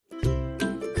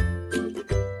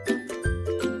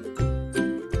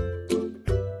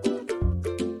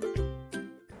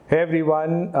Hey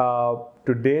everyone,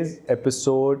 today's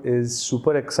episode is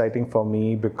super exciting for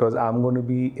me because I'm going to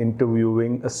be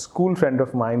interviewing a school friend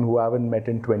of mine who I haven't met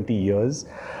in 20 years.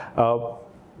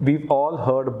 We've all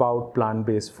heard about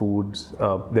plant-based foods.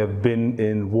 They've been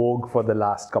in vogue for the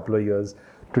last couple of years.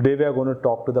 Today we are going to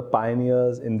talk to the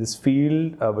pioneers in this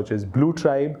field, which is Blue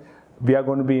Tribe. We are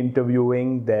going to be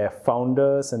interviewing their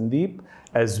founder, Sandeep,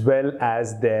 as well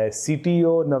as their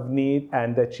CTO, Navneet,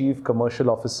 and their Chief Commercial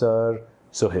Officer,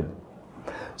 Sohil.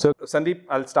 So Sandeep,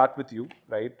 I'll start with you,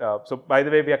 right? So by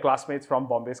the way, we are classmates from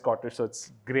Bombay Scottish, so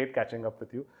it's great catching up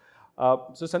with you.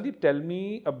 So Sandeep, tell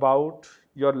me about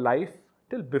your life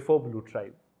till before Blue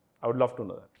Tribe. I would love to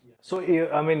know that. So,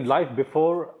 life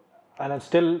before, and I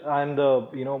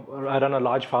run a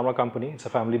large pharma company. It's a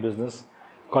family business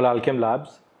called Alchem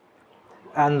Labs.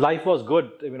 And life was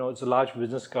good. It's a large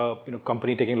business,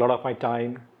 company taking a lot of my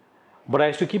time. But I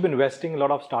used to keep investing in a lot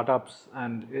of startups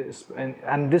and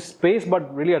this space,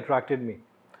 but really attracted me.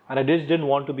 And I just didn't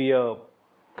want to be a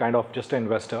kind of just an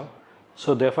investor.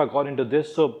 So therefore I got into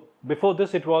this. So before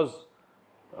this, it was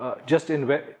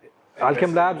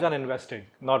Alchem Labs and investing,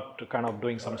 not kind of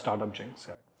doing some startup things.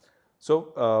 Yeah.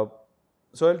 So,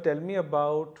 Sohil, tell me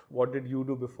about what did you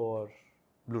do before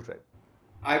Blue Tribe?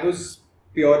 I was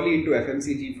purely into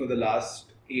FMCG for the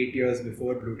last 8 years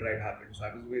before Blue Tribe happened. So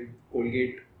I was with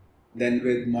Colgate, then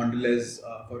with Mondelez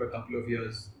for a couple of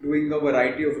years, doing a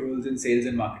variety of roles in sales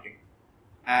and marketing.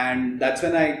 And that's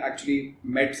when I actually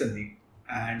met Sandeep.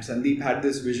 And Sandeep had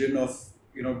this vision of,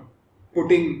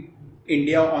 putting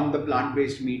India on the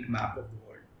plant-based meat map of the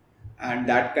world. And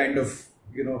that kind of,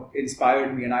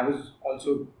 inspired me. And I was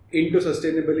also into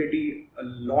sustainability, a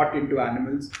lot into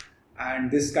animals.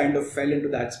 And this kind of fell into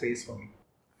that space for me.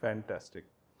 Fantastic.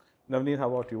 Navneet, how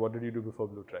about you? What did you do before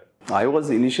Blue Tribe? I was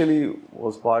initially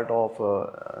part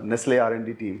of Nestle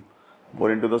R&D team,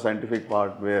 more into the scientific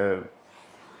part where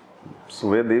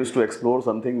they used to explore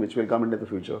something which will come into the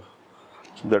future.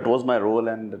 So that was my role,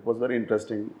 and it was very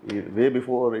interesting. Way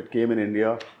before it came in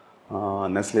India,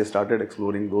 Nestle started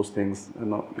exploring those things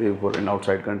in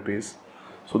outside countries.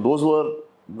 So those were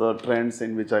the trends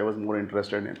in which I was more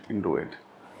interested into it.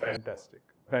 Fantastic.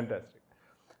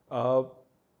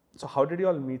 So how did you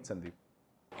all meet, Sandeep?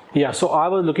 Yeah, so I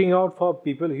was looking out for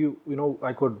people who,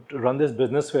 I could run this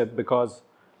business with, because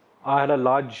I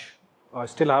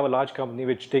still have a large company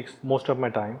which takes most of my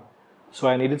time. So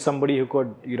I needed somebody who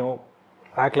could,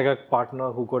 act like a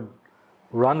partner, who could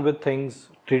run with things,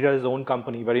 treat it as his own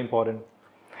company, very important.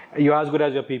 You're as good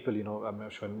as your people, I'm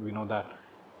Ashwin, we know that.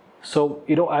 So,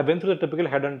 I went through the typical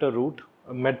headhunter route,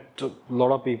 met a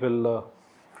lot of people,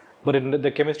 but the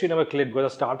chemistry never clicked,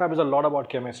 because a startup is a lot about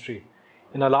chemistry.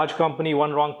 In a large company,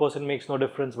 one wrong person makes no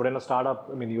difference, but in a startup,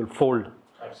 you'll fold.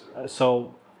 Absolutely.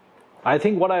 So I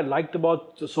think what I liked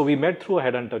so we met through a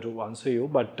headhunter, to answer you,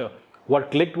 but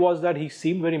what clicked was that he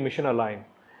seemed very mission aligned.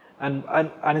 And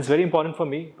it's very important for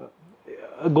me,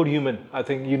 a good human. I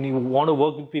think you want to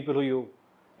work with people who you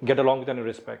get along with and you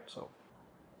respect. So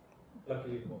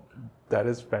that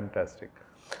is fantastic.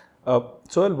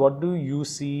 Sohil, what do you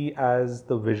see as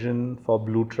the vision for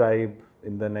Blue Tribe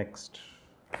in the next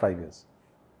 5 years?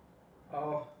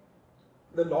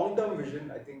 The long-term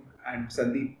vision, I think, and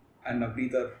Sandeep and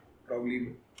Navneet are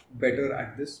probably better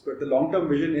at this, but the long-term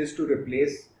vision is to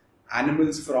replace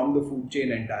animals from the food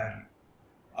chain entirely.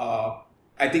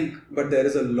 I think, but there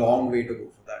is a long way to go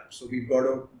for that. So we've got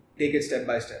to take it step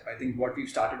by step. I think what we've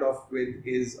started off with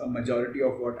is a majority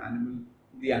of what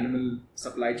the animal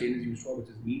supply chain is used for, which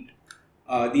is meat.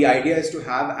 The idea is to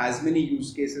have as many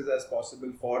use cases as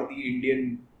possible for the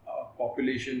Indian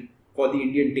population, for the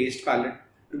Indian taste palette,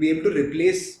 to be able to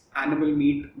replace animal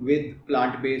meat with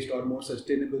plant-based or more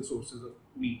sustainable sources of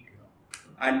meat,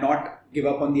 and not give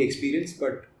up on the experience,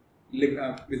 but live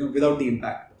without the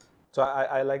impact. So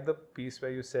I like the piece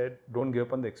where you said, don't give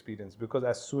up on the experience, because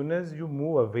as soon as you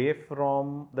move away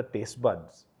from the taste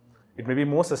buds, it may be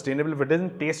more sustainable. If it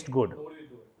doesn't taste good,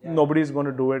 nobody is going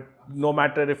to do it, no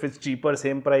matter if it's cheaper,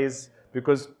 same price,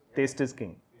 because taste is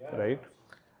king, right?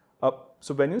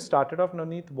 So when you started off,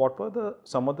 Navneet, what were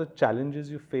some of the challenges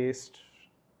you faced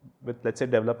with, let's say,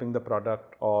 developing the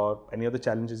product, or any other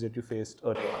challenges that you faced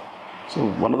earlier? So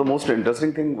one of the most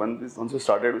interesting thing once we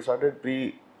started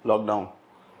pre-lockdown.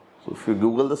 So if you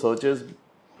Google the searches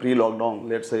pre-lockdown,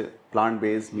 let's say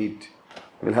plant-based meat,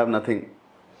 you'll have nothing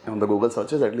on the Google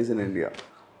searches, at least in India.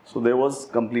 So there was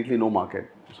completely no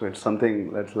market. So it's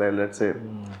something, let's say,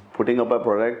 putting up a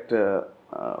product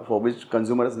for which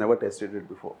consumer has never tested it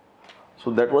before. So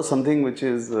that was something which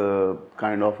is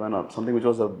something which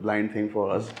was a blind thing for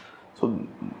us. So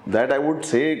that I would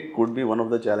say could be one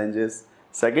of the challenges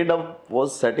Second up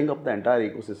was setting up the entire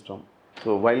ecosystem.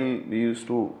 So while we used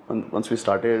to, once we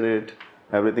started it,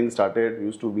 everything started, we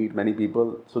used to meet many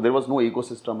people. So there was no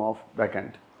ecosystem of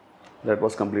backend. That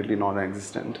was completely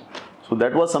non-existent. So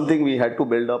that was something we had to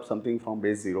build up, something from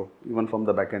base zero, even from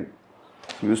the backend.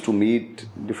 We used to meet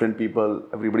different people.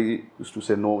 Everybody used to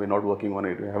say, no, we're not working on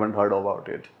it. We haven't heard about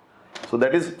it. So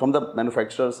that is from the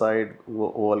manufacturer side who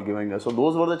all giving us. So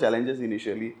those were the challenges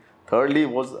initially. Thirdly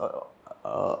was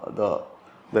the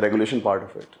regulation part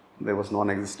of it. There was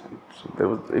non-existent. So there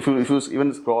was, if you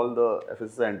even scroll the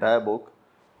FSSI entire book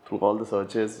through all the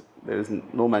searches, there is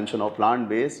no mention of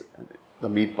plant-based, the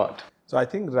meat part. So I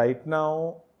think right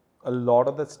now, a lot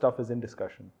of that stuff is in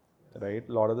discussion, right?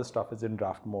 A lot of the stuff is in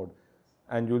draft mode.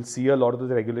 And you'll see a lot of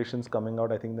those regulations coming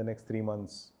out, I think, in the next 3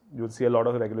 months. You'll see a lot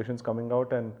of regulations coming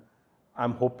out, and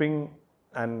I'm hoping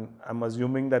and I'm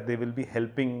assuming that they will be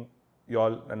helping you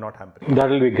all and not hampering. That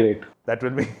will be great. That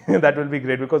will be that will be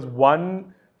great, because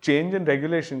one change in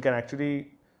regulation can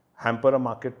actually hamper a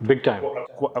market Big time.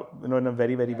 in a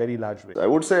very, very, very large way. I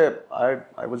would say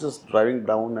I was just driving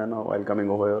down and while coming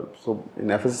over here. So in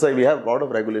FSSI we have a lot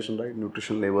of regulation, right?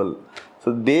 Nutrition label.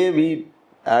 So we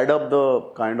add up the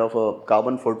kind of a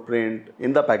carbon footprint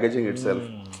in the packaging itself.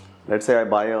 Let's say I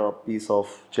buy a piece of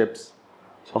chips.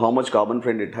 So how much carbon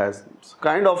print it has? So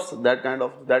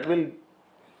that will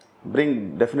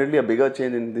bring definitely a bigger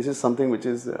change in. This is something which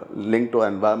is linked to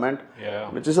environment,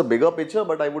 which is a bigger picture,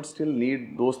 but I would still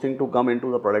need those things to come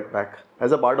into the product pack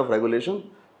as a part of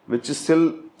regulation, which is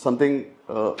still something.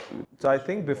 So I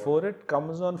think before it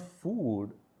comes on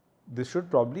food, this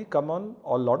should probably come on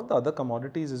a lot of the other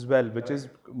commodities as well, which is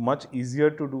much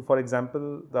easier to do. For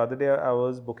example, the other day I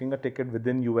was booking a ticket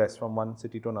within US from one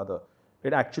city to another.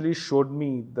 It actually showed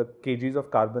me the kgs of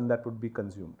carbon that would be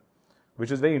consumed,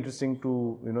 which is very interesting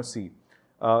to see.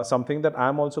 Something that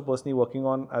I'm also personally working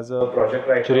on as a project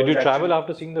right now. So did you travel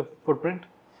after seeing the footprint?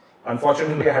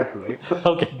 Unfortunately, I had to, right?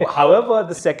 Okay. However,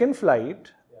 the second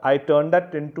flight, I turned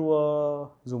that into a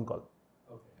Zoom call.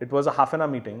 It was a half an hour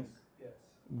meeting.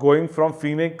 Going from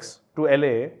Phoenix to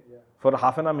LA for a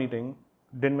half an hour meeting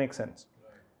didn't make sense.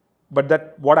 But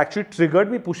that what actually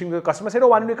triggered me pushing, the customer said, oh,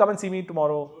 why don't you come and see me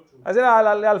tomorrow? I said,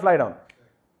 I'll fly down.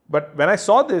 But when I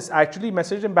saw this, I actually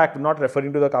messaged him back, not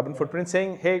referring to the carbon footprint,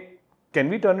 saying, hey, can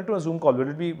we turn it to a Zoom call? Will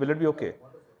it be okay?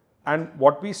 And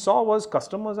what we saw was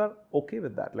customers are okay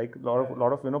with that. Like a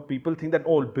lot of people think that,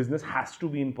 oh, business has to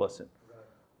be in person.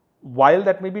 While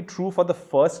that may be true for the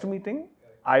first meeting,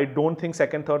 I don't think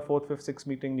second, third, fourth, fifth, sixth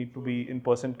meeting need to be in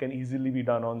person, can easily be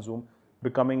done on Zoom,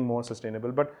 becoming more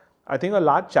sustainable. But I think a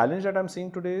large challenge that I'm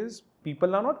seeing today is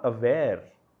people are not aware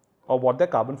of what their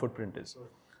carbon footprint is.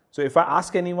 So if I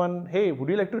ask anyone, hey, would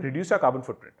you like to reduce your carbon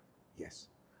footprint? Yes.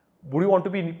 Would you want to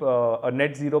be a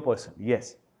net zero person?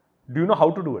 Yes. Do you know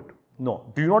how to do it?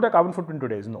 No. Do you know what your carbon footprint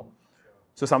today is? No.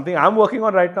 So something I'm working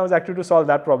on right now is actually to solve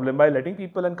that problem by letting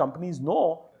people and companies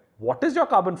know what is your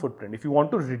carbon footprint. If you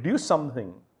want to reduce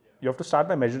something, you have to start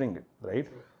by measuring it, right?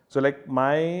 So like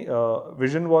my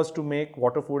vision was to make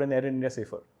water, food and air in India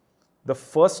safer. The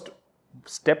first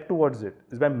step towards it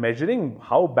is by measuring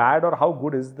how bad or how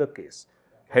good is the case.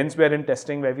 Hence, we are in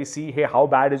testing where we see, hey, how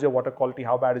bad is your water quality,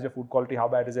 how bad is your food quality, how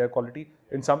bad is air quality.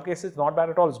 In some cases, not bad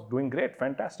at all. It's doing great,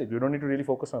 fantastic. You don't need to really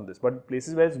focus on this. But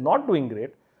places where it's not doing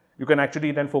great, you can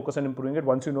actually then focus on improving it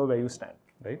once you know where you stand,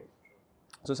 right?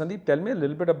 So, Sandeep, tell me a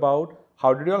little bit about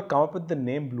how did you all come up with the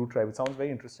name Blue Tribe? It sounds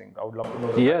very interesting. I would love to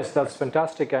know. Yes, that's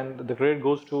fantastic. And the credit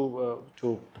goes to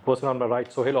the person on my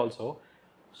right, Sohail also.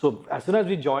 So as soon as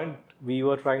we joined, we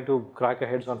were trying to crack our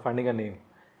heads on finding a name.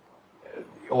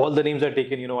 All the names are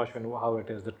taken, Ashwin, how it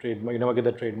is, the trademark, you never get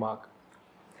the trademark.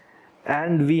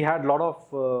 And we had a lot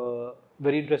of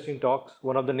very interesting talks.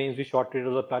 One of the names we shortlisted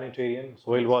was a planetarian.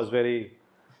 Sohail was very,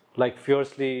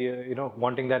 fiercely,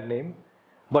 wanting that name.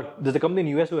 But there's a company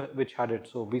in US which had it,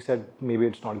 so we said maybe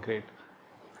it's not great.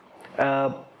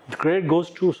 The credit goes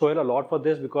to Sohail a lot for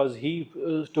this because he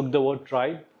took the word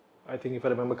tribe, I think if I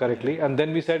remember correctly, and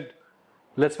then we said,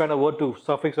 let's find a word to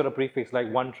suffix or a prefix like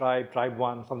one tribe, tribe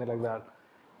one, something like that.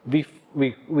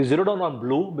 We zeroed on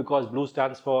blue because blue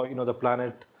stands for the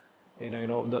planet,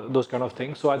 those kind of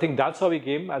things. So I think that's how we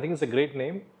came. I think it's a great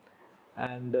name,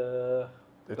 and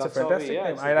it's a fantastic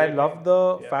name. And I love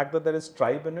the fact that there is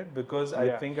tribe in it because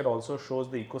I think it also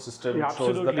shows the ecosystem, it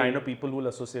shows the kind of people who will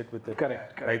associate with it.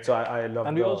 Correct. Right. So I love.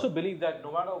 And we also believe that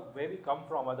no matter where we come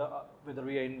from, whether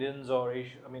we are Indians or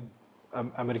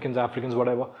Americans, Africans,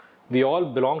 whatever, we all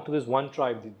belong to this one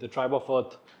tribe, the tribe of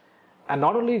Earth. And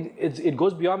not only it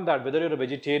goes beyond that, whether you're a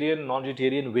vegetarian,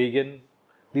 non-vegetarian, vegan,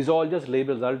 these are all just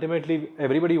labels. Ultimately,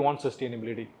 everybody wants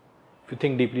sustainability, if you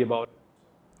think deeply about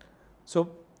it. So,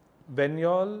 when you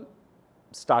all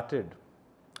started,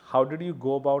 how did you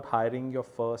go about hiring your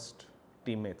first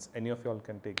teammates? Any of y'all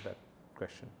can take that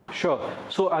question. Sure.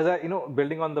 So as I,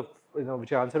 building on the,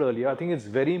 which I answered earlier, I think it's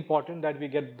very important that we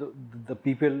get the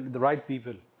people, the right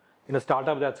people. In a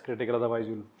startup, that's critical. Otherwise,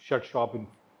 you'll shut shop in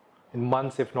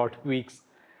months, if not weeks.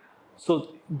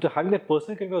 So having that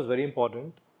personal chemistry was very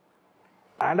important.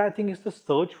 And I think it's the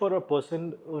search for a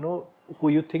person, who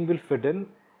you think will fit in,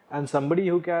 and somebody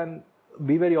who can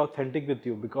be very authentic with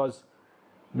you, because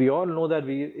we all know that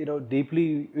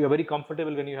deeply, we are very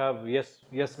comfortable when you have yes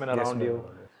men around men. you.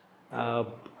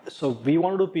 So we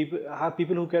want to have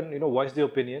people who can voice their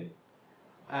opinion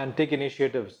and take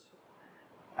initiatives.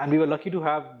 And we were lucky to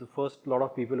have the first lot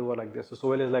of people who were like this. So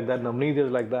Sohail is like that, Navneet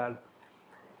is like that,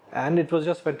 and it was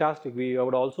just fantastic. I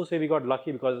would also say we got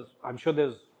lucky, because I'm sure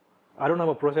I don't have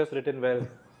a process written where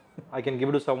I can give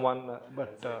it to someone,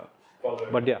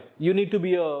 but yeah, you need to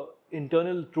be a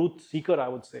internal truth seeker, I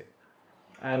would say.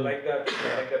 And I like that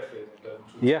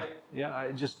phrase. yeah,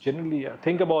 I just generally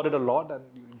think about it a lot, and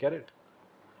you get it.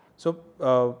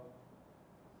 So,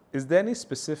 is there any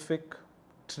specific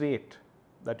trait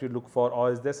that you look for,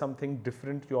 or is there something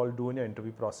different you all do in your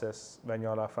interview process when you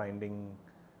all are finding?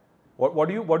 What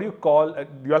do you call? Do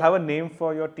you all have a name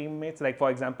for your teammates? Like,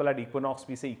 for example, at Equinox,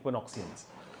 we say Equinoxians,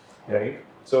 right?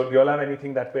 So, do you all have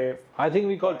anything that way? I think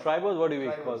we call tribals. What do we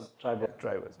call tribals?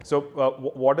 Drivers. So,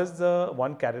 what is the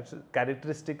one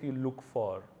characteristic you look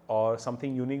for, or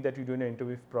something unique that you do in your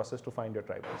interview process to find your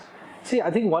tribals? See,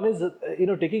 I think one is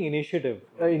taking initiative,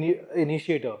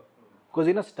 initiator, because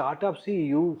in a startup,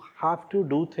 you have to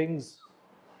do things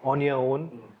on your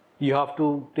own. You have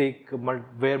to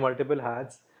wear multiple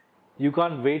hats. You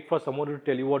can't wait for someone to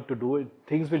tell you what to do.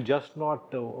 Things will just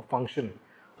not function.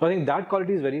 So I think that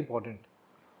quality is very important.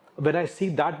 When I see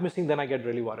that missing, then I get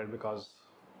really worried, because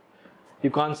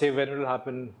you can't say when it will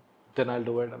happen, then I'll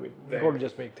do it. I mean, you got to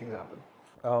just make things happen.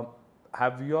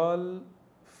 Have you all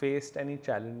faced any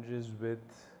challenges with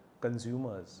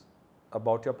consumers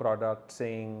about your product,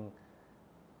 saying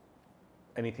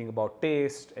anything about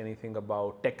taste, anything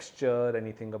about texture,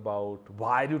 anything about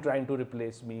why are you trying to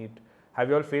replace meat? Have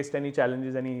you all faced any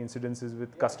challenges, any incidences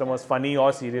with customers, funny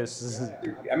or serious?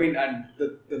 I mean, and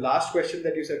the last question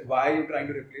that you said, why are you trying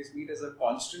to replace meat, is a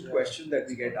constant question that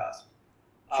we get asked.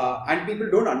 And people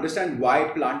don't understand why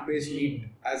plant-based meat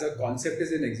as a concept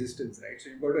is in existence, right? So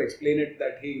you've got to explain it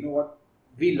that, hey, you know what?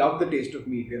 We love the taste of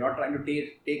meat. We're not trying to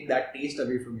take that taste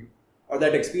away from you, or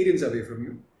that experience away from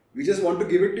you. We just want to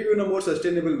give it to you in a more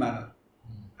sustainable manner.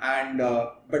 And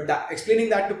but explaining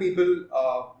that to people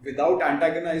without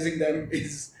antagonizing them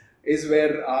is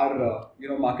where our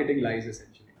marketing lies,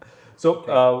 essentially.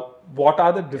 So, what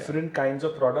are the different kinds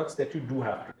of products that you do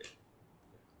have today?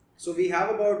 So we have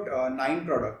about 9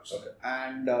 products,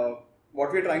 and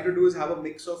what we're trying to do is have a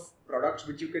mix of products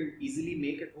which you can easily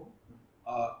make at home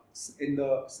in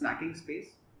the snacking space,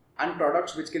 and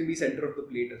products which can be center of the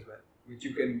plate as well, which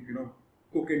you can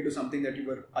cook into something that you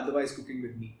were otherwise cooking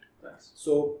with meat. Nice.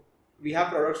 So we have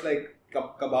products like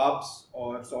kebabs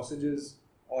or sausages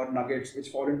or nuggets, which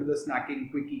fall into the snacking,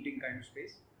 quick eating kind of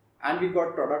space, and we've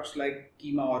got products like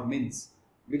keema or mince,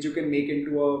 which you can make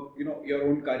into a your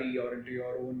own curry or into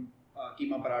your own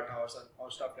keema paratha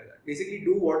or stuff like that. Basically,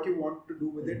 do what you want to do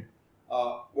with it,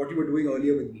 what you were doing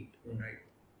earlier with meat, right?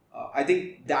 I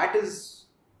think that is,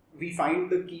 we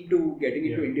find the key to getting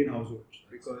into Indian households,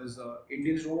 because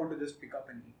Indians don't want to just pick up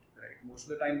and eat, right? Most of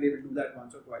the time they will do that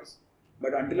once or twice,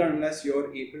 but until and unless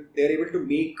they're able to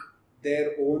make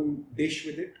their own dish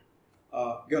with it,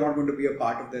 you're not going to be a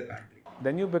part of their pantry.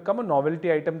 Then you become a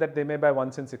novelty item that they may buy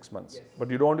once in 6 months. Yes.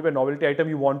 But you don't want to be a novelty item,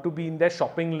 you want to be in their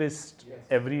shopping list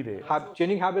every day.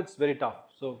 Changing habits very tough.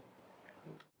 So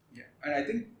yeah, and I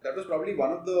think that was probably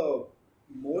one of the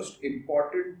most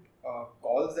important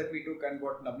calls that we took, and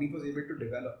what Navneet was able to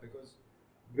develop, because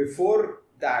before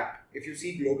that, if you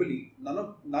see globally,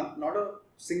 not a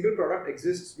single product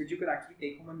exists which you can actually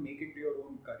take home and make into your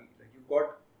own curry. Like, you've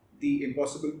got the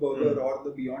Impossible Burger or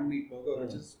the Beyond Meat Burger,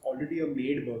 which is already a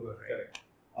made burger,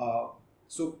 right?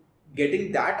 So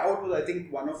getting that out was, I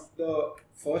think, one of the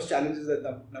first challenges that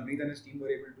Navneet and his team were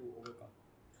able to overcome.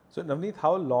 So Navneet,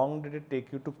 how long did it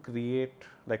take you to create,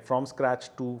 like from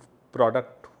scratch to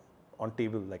product on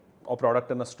table, like, or product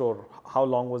in a store? How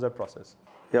long was that process?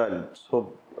 Yeah,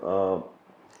 so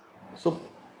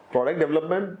product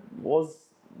development was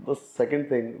the second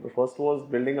thing. The first was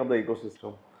building up the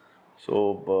ecosystem.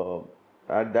 So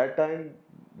at that time,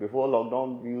 before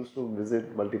lockdown, we used to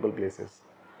visit multiple places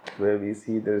where we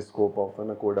see there is scope of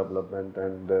a co-development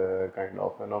and kind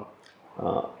of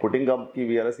putting up.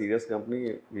 We are a serious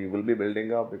company. We will be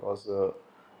building up, because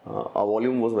our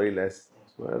volume was very less.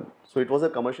 So it was a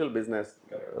commercial business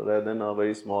rather than a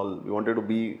very small. We wanted to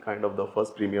be kind of the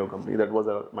first premium company. That was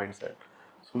our mindset.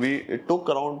 So it took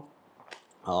around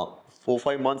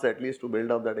 4-5 months at least to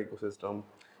build up that ecosystem.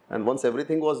 And once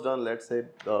everything was done, let's say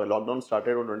the lockdown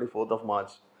started on 24th of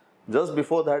March. Just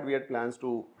before that, we had plans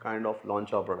to kind of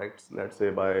launch our products, let's say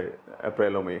by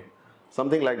April or May.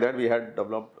 Something like that, we had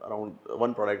developed around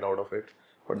one product out of it.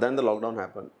 But then the lockdown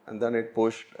happened, and then it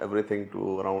pushed everything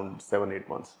to around 7-8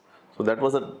 months. So that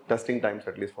was a testing times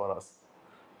at least for us.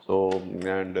 So,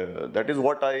 and that is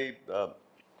what I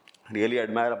really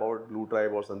admire about Blue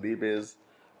Tribe or Sandeep is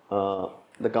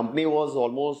the company was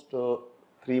almost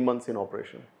 3 months in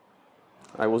operation.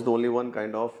 I was the only one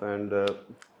kind of, and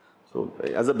so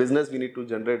as a business we need to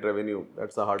generate revenue.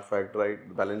 That's a hard fact, right?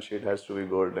 The balance sheet has to be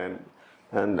good,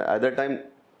 and at that time,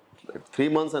 3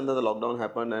 months and then the lockdown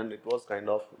happened, and it was kind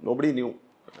of nobody knew.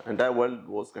 Entire world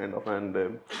was kind of,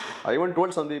 and I even told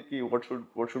Sandeep, ki, what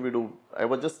should we do? I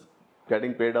was just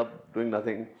getting paid up, doing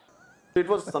nothing. It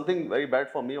was something very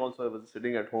bad for me also. I was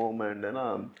sitting at home,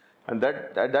 and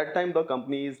that at that time the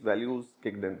company's values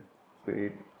kicked in.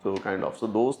 Right? So kind of, so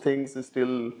those things is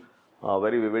still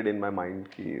very vivid in my mind.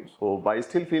 So I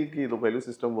still feel the value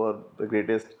system were the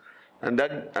greatest, and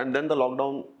then the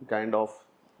lockdown kind of,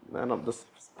 this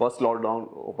first lockdown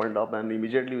opened up, and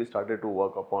immediately we started to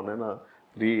work upon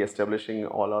re-establishing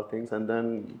all our things, and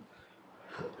then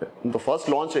the first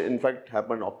launch, in fact,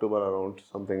 happened October around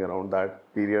something around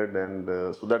that period,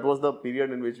 and so that was the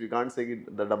period in which we can't say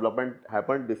the development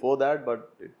happened before that,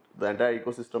 but the entire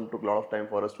ecosystem took a lot of time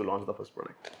for us to launch the first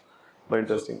product. But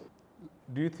interesting.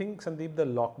 Do you think, Sandeep, the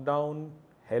lockdown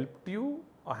helped you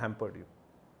or hampered you?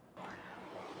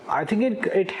 I think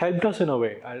it helped us in a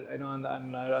way. And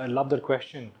I love that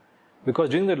question, because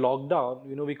during the lockdown,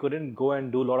 we couldn't go and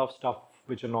do a lot of stuff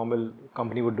which a normal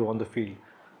company would do on the field.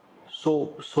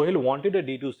 So Sohail wanted a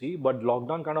D2C, but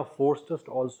lockdown kind of forced us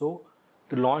also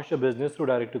to launch a business through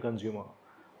direct to consumer,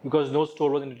 because no store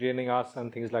was entertaining us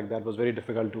and things like that was very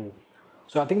difficult to.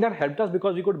 So I think that helped us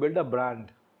because we could build a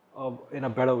brand in a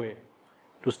better way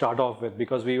to start off with,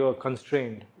 because we were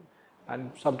constrained,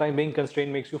 and sometimes being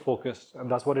constrained makes you focused, and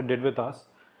that's what it did with us.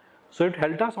 So it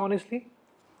helped us honestly,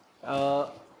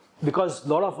 because a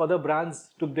lot of other brands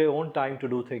took their own time to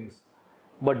do things,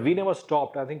 but we never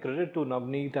stopped. I think credit to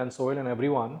Navneet and Sohail and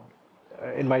everyone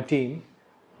in my team.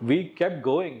 We kept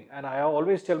going, and I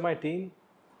always tell my team,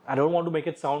 I don't want to make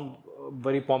it sound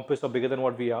very pompous or bigger than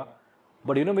what we are,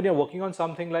 but when you're working on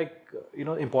something like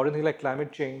important thing like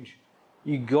climate change,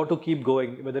 you got to keep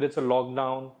going, whether it's a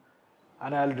lockdown.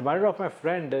 And I'll remind of my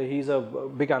friend, he's a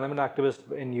big animal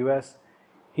activist in US.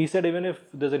 He said, even if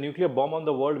there's a nuclear bomb on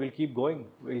the world, we'll keep going,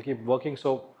 we'll keep working.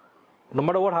 So no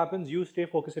matter what happens, you stay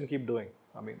focused and keep doing.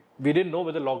 I mean, we didn't know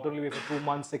whether lockdown will be for 2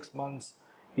 months, 6 months,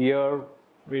 year.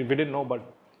 We didn't know,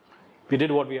 but we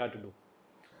did what we had to do.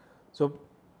 So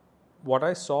what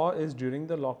I saw is during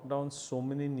the lockdown, so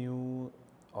many new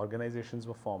organizations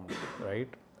were formed, right?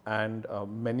 And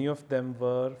many of them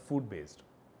were food-based,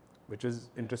 which is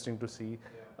interesting to see.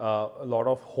 A lot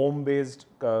of home-based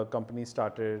companies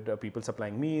started, people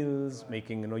supplying meals,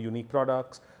 making unique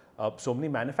products. So many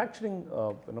manufacturing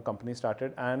companies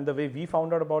started, and the way we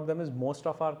found out about them is most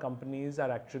of our companies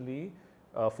are actually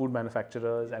food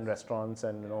manufacturers and restaurants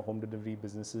and home delivery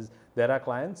businesses. They're our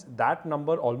clients. That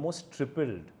number almost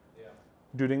tripled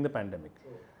during the pandemic.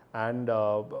 And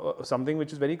something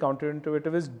which is very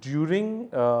counterintuitive is during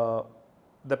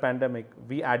the pandemic,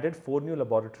 we added 4 new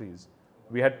laboratories.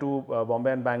 We had 2,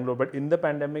 Bombay and Bangalore, but in the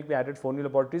pandemic, we added 4 new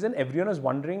laboratories, and everyone is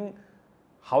wondering,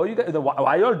 how are you guys, why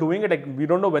are you all doing it? Like, we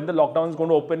don't know when the lockdown is going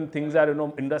to open. Things are,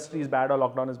 industry is bad or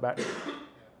lockdown is bad.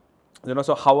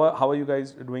 So how are you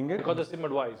guys doing it? I got the same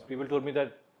advice. People told me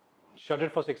that shut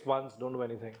it for 6 months, don't do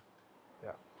anything.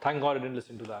 Yeah. Thank God I didn't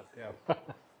listen to that. Yeah.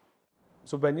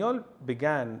 So when you all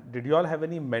began, did you all have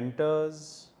any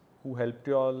mentors who helped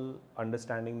you all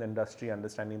understanding the industry,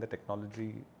 understanding the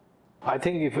technology? I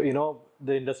think if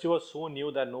the industry was so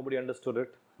new that nobody understood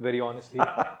it, very honestly.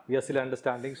 We are still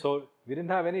understanding. So we didn't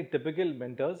have any typical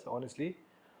mentors, honestly,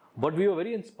 but we were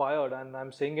very inspired, and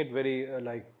I'm saying it very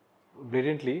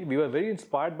blatantly. We were very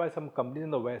inspired by some companies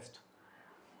in the West.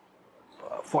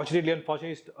 Fortunately,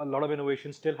 unfortunately, a lot of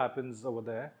innovation still happens over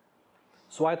there.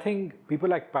 So I think people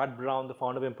like Pat Brown, the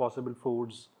founder of Impossible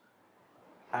Foods,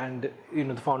 and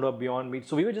the founder of Beyond Meat.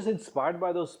 So we were just inspired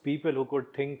by those people who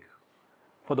could think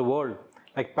for the world.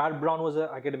 Like Pat Brown was an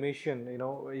academician.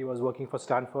 He was working for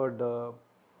Stanford,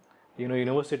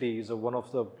 University. He's one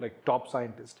of the top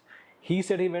scientists. He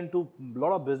said he went to a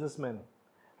lot of businessmen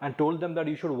and told them that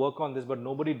you should work on this, but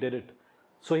nobody did it.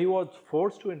 So he was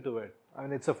forced to into it, I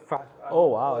mean, it's a fact. Oh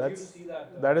wow,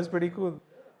 that is pretty cool.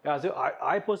 Yeah, so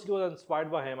I personally was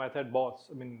inspired by him. I thought, boss,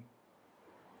 I mean,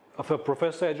 if a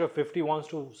professor age of 50 wants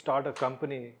to start a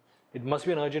company, it must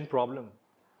be an urgent problem.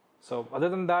 So other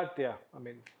than that, yeah, I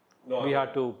mean, we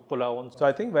had to pull our own. So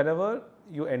I think whenever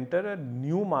you enter a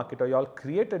new market or you all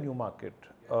create a new market,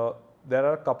 there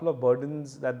are a couple of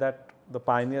burdens that the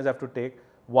pioneers have to take.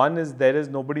 One is there is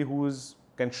nobody who's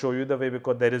can show you the way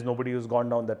because there is nobody who's gone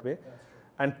down that way.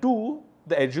 And two,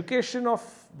 the education of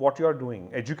what you are doing,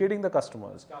 educating the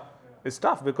customers, is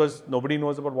tough because nobody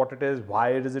knows about what it is,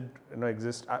 why does it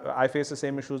exist. I face the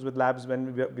same issues with labs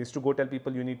when we used to go tell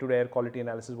people you need to do air quality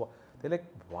analysis. They're like,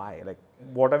 why? Like,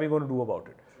 what are we going to do about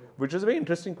it? Which is a very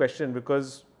interesting question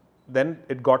because then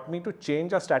it got me to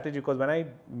change our strategy because when I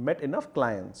met enough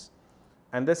clients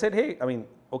and they said, hey, I mean,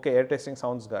 okay, air testing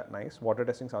sounds nice, water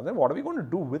testing sounds nice, what are we going to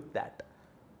do with that?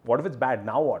 What if it's bad?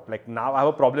 Now what? Like now I have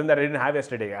a problem that I didn't have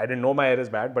yesterday. I didn't know my air is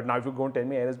bad, but now if you go and tell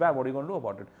me air is bad, what are you going to do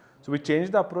about it? So we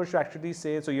changed the approach to actually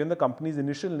say, so even the company's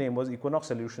initial name was Equinox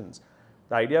Solutions.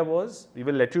 The idea was we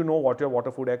will let you know what your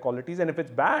water, food, air quality is, and if it's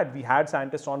bad, we had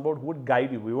scientists on board who would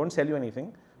guide you. We won't sell you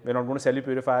anything. We're not going to sell you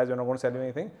purifiers. We're not going to sell you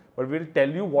anything, but we'll tell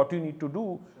you what you need to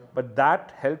do. But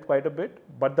that helped quite a bit.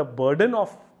 But the burden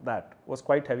of that was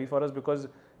quite heavy for us because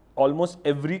almost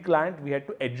every client we had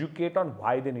to educate on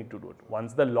why they need to do it.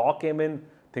 Once the law came in,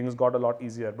 things got a lot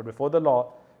easier. But before the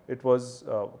law, it was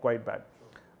quite bad.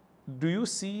 Do you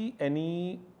see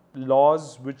any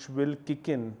laws which will kick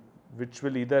in, which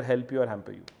will either help you or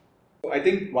hamper you? I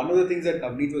think one of the things that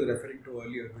Navneet was referring to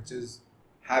earlier, which is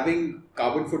having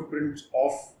carbon footprints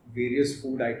of various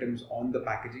food items on the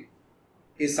packaging,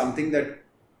 is something that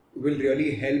will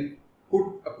really help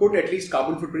put at least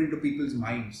carbon footprint into people's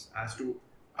minds as to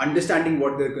understanding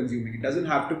what they're consuming. There doesn't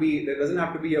have to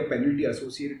be a penalty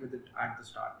associated with it at the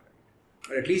start, right?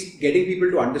 But at least getting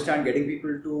people to understand, getting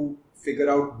people to figure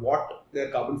out what their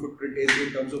carbon footprint is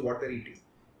in terms of what they're eating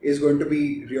is going to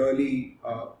be really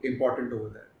important over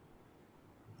there.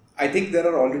 I think there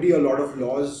are already a lot of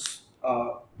laws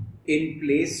in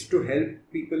place to help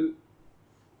people.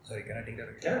 Sorry, can I take that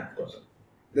again? Yeah, of course.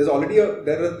 There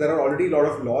are already a lot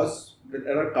of laws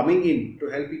that are coming in to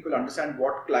help people understand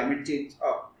what climate change,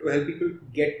 to help people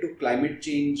get to climate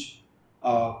change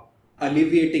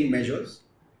alleviating measures.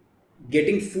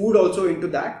 Getting food also into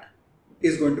that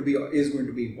is going to be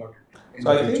important.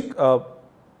 So I think,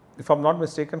 if I'm not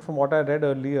mistaken, from what I read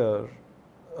earlier,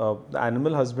 the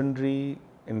animal husbandry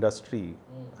industry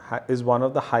is one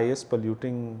of the highest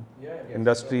polluting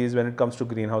industries when it comes to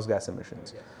greenhouse gas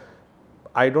emissions.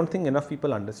 I don't think enough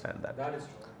people understand that. That is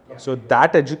true. Yeah. So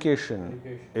that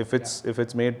education, if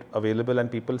it's made available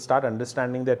and people start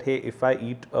understanding that, hey, if I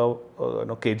eat a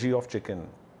kg of chicken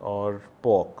or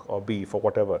pork or beef or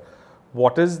whatever,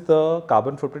 what is the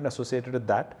carbon footprint associated with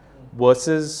that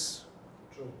versus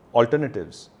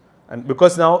alternatives? And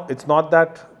because now it's not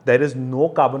that there is no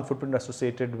carbon footprint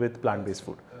associated with plant-based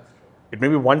food. It may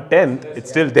be 1/10, it's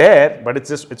still there, but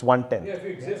it's 1/10. Yeah, if you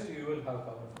exist, you will have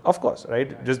carbon. Of course,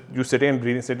 right? Just you sitting and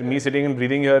breathing, me sitting and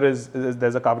breathing here is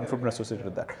there's a carbon footprint associated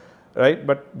with that, right?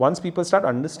 But once people start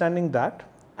understanding that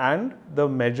and the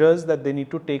measures that they need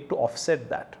to take to offset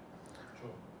that,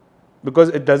 because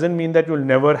it doesn't mean that you'll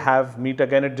never have meat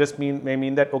again. It just may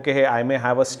mean that, okay, hey, I may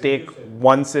have a steak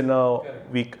once in a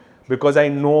week because I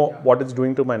know what it's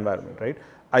doing to my environment, right?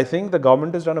 I think the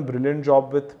government has done a brilliant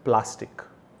job with plastic.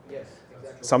 Yes,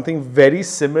 exactly. Something very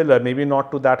similar, maybe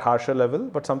not to that harsher level,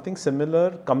 but something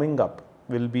similar coming up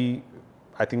will be,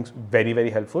 I think, very, very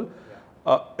helpful.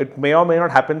 It may or may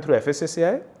not happen through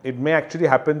FSSAI. It may actually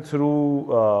happen through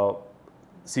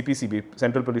CPCB,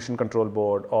 Central Pollution Control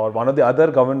Board, or one of the other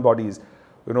government bodies,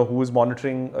 who is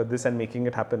monitoring this and making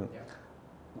it happen. Yeah.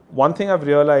 One thing I've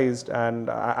realized, and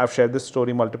I've shared this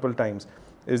story multiple times,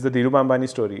 is the Dhirubhai Ambani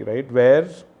story, right? Where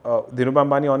Dhirubhai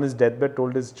Ambani on his deathbed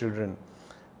told his children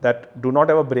that do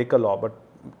not ever break a law, but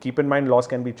keep in mind laws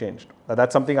can be changed.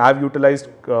 That's something I've utilized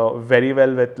very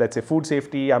well with, let's say, food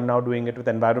safety. I'm now doing it with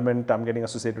environment. I'm getting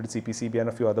associated with CPCB and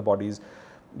a few other bodies,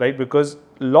 right? Because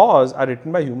laws are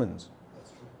written by humans.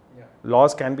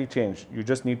 Laws can be changed. You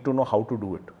just need to know how to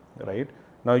do it, right?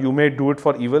 Now, you may do it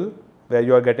for evil, where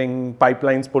you are getting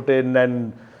pipelines put in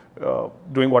and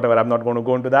doing whatever. I'm not going to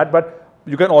go into that. But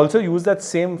you can also use that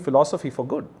same philosophy for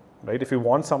good, right? If you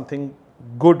want something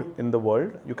good in the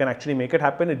world, you can actually make it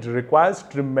happen. It requires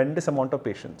tremendous amount of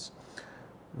patience,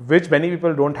 which many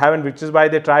people don't have, and which is why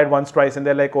they try it once, twice, and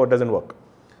they're like, oh, it doesn't work.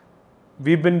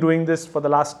 We've been doing this for the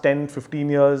last 10, 15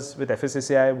 years with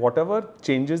FSSAI, whatever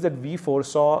changes that we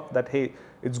foresaw that, hey,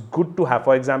 it's good to have.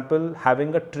 For example,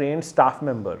 having a trained staff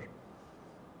member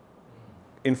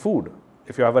in food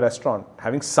if you have a restaurant,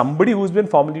 having somebody who's been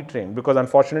formally trained, because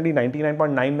unfortunately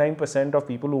 99.99% of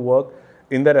people who work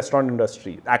in the restaurant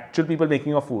industry, actual people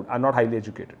making of food, are not highly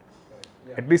educated.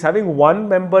 At least having one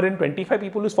member in 25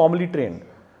 people who's formally trained.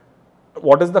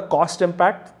 What is the cost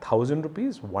impact? 1,000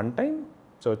 rupees one time.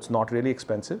 So it's not really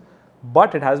expensive,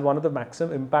 but it has one of the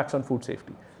maximum impacts on food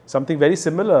safety. Something very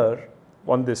similar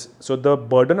on this. So the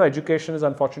burden of education is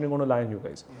unfortunately going to lie on you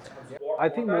guys. I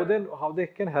think more than how they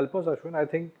can help us, Ashwin, I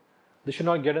think they should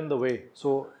not get in the way.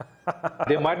 So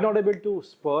they might not be able to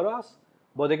spur us,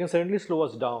 but they can certainly slow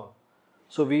us down.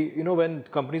 So when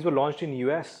companies were launched in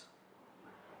US,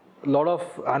 a lot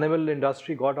of animal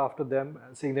industry got after them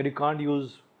saying that you can't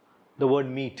use the word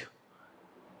meat.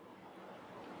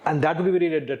 And that would be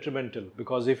very detrimental,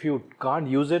 because if you can't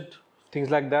use it, things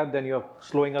like that, then you're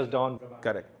slowing us down.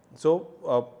 Correct.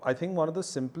 So I think one of the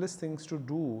simplest things to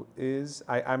do is,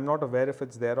 I'm not aware if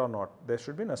it's there or not, there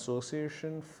should be an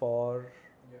association for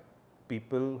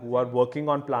people who are working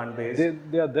on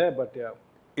plant-based. They are there, but yeah.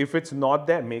 If it's not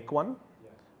there, make one.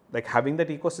 Like having that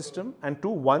ecosystem, and two,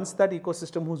 once that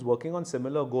ecosystem who's working on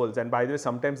similar goals, and by the way,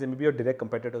 sometimes they may be your direct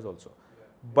competitors also.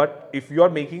 But if you're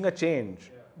making a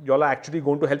change, you're actually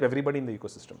going to help everybody in the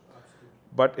ecosystem.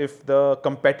 But if the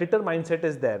competitor mindset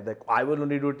is there, like I will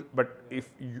only do it, but if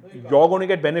you're going to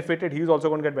get benefited, he's also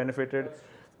going to get benefited,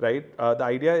 right? The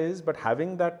idea is, but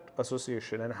having that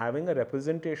association and having a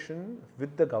representation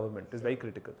with the government is very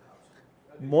critical.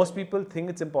 Most people think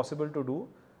it's impossible to do.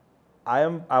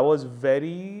 I was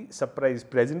very surprised,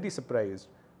 pleasantly surprised,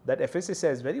 that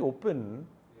FSSAI is very open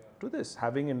to this,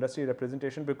 having industry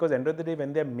representation, because end of the day,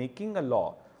 when they're making a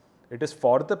law, it is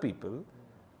for the people,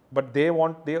 but they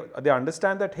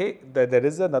understand that, hey, there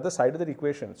is another side of the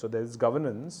equation. So there's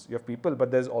governance, you have people, but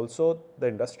there's also the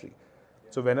industry.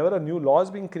 So whenever a new law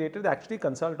is being created, they actually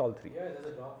consult all three. Yeah,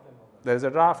 there's a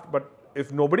draft, but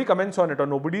if nobody comments on it, or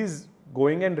nobody's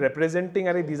going and representing,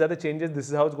 and these are the changes, this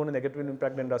is how it's going to negatively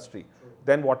impact the industry,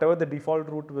 then whatever the default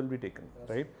route will be taken,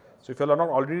 right? So if you're not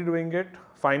already doing it,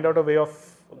 find out a way of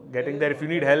getting there. If you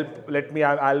need help, let me,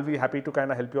 I'll be happy to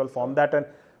kind of help you all form that. And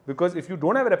because if you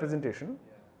don't have a representation,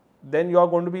 then you are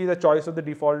going to be the choice of the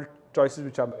default choices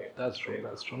which are made. That's true.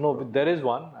 No, there is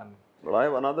one. But I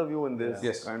have another view in this,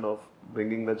 Yes. kind of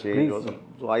bringing the change. Also.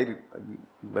 So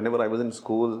whenever I was in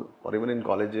school or even in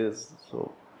colleges,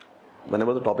 so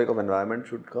whenever the topic of environment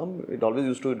should come, it always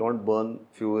used to don't burn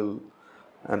fuel,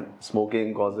 and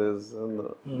smoking causes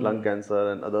lung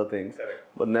cancer and other things. Correct.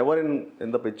 But never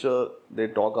in the picture they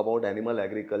talk about animal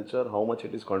agriculture, how much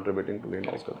it is contributing to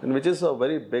greenhouse gas, and which is a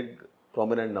very big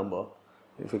prominent number.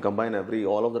 If you combine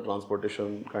all of the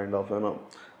transportation kind of,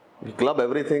 we club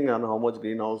everything and how much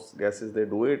greenhouse gases they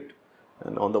do it.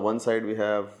 And on the one side we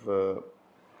have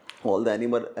all the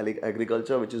animal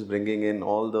agriculture, which is bringing in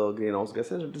all the greenhouse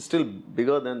gases. It is still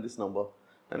bigger than this number,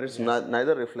 and it's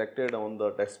neither reflected on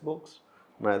the textbooks,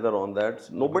 neither on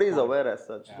that. Nobody is aware as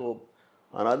such. Yeah. So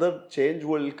another change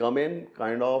will come in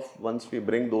kind of once we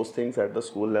bring those things at the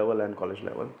school level and college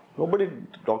level. Nobody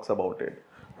talks about it,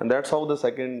 and that's how the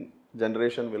second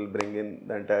generation will bring in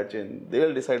the entire change. They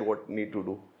will decide what need to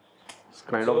do. It's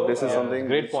kind of, this is something.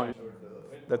 Great point.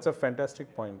 That's a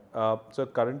fantastic point. So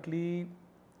currently,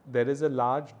 there is a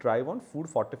large drive on food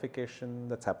fortification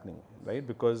that's happening, right?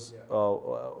 Because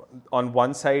on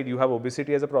one side you have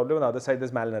obesity as a problem, on the other side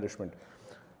there's malnourishment.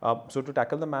 So to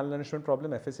tackle the malnourishment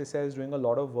problem, FSSAI is doing a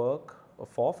lot of work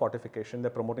for fortification.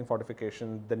 They're promoting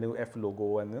fortification, the new F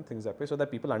logo and things that way, so that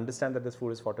people understand that this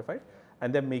food is fortified,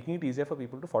 and they're making it easier for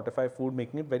people to fortify food,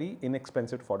 making it very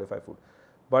inexpensive to fortify food.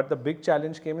 But the big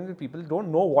challenge came in that people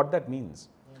don't know what that means.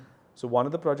 So one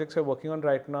of the projects we're working on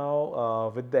right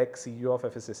now with the ex-CEO of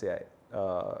FSSAI,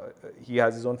 he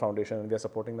has his own foundation and we are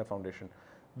supporting that foundation,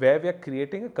 where we are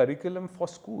creating a curriculum for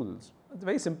schools. It's a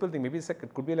very simple thing, maybe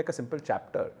it could be like a simple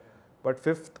chapter, but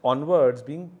 5th onwards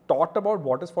being taught about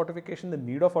what is fortification, the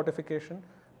need of fortification.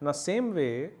 In the same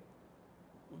way,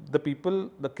 the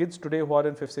kids today who are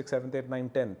in 5th, 6th, 7th, 8th,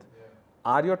 9th, 10th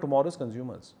are your tomorrow's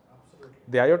consumers. Absolutely.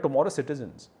 They are your tomorrow's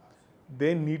citizens.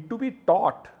 They need to be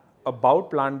taught about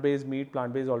plant-based meat,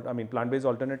 plant-based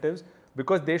alternatives,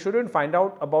 because they shouldn't find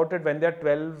out about it when they're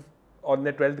 12 on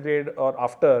their 12th grade or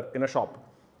after in a shop.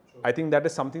 Sure. I think that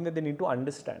is something that they need to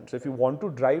understand. So if you want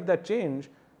to drive that change,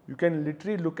 you can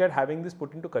literally look at having this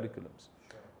put into curriculums.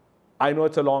 Sure. I know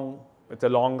it's a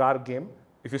long hour game.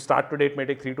 If you start today, it may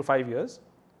take 3 to 5 years.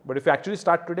 But if you actually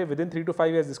start today, within 3 to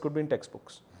 5 years, this could be in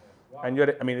textbooks. Wow. And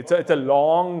it's a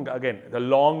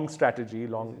long strategy,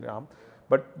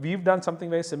 but we've done something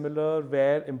very similar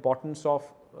where importance of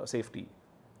safety,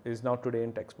 is now today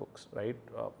in textbooks, right?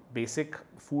 Basic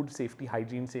food safety,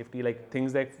 hygiene safety, like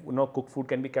things like cooked food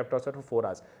can be kept outside for 4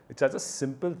 hours. It's such a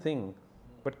simple thing,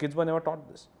 but kids were never taught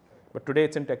this. But today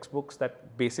it's in textbooks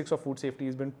that basics of food safety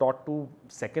has been taught to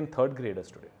second, third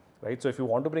graders today, right? So if you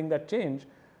want to bring that change,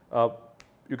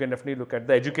 you can definitely look at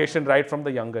the education right from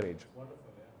the younger age.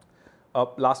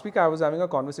 Last week I was having a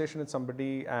conversation with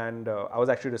somebody and I was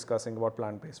actually discussing about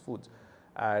plant-based foods.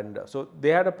 And so they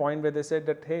had a point where they said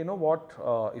that, hey, you know what,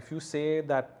 if you say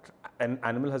that an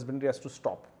animal husbandry has to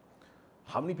stop,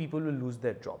 how many people will lose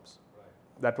their jobs?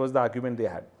 Right. That was the argument they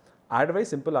had. I had a very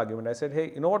simple argument. I said,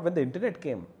 hey, you know what, when the internet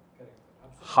came,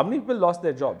 how many people lost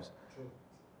their jobs? True.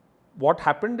 What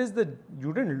happened is that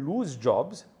you didn't lose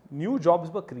jobs, new jobs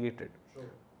were created. True.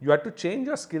 You had to change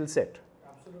your skill set.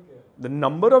 Absolutely. The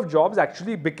number of jobs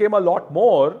actually became a lot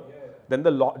more than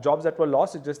the jobs that were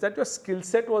lost. It's just that your skill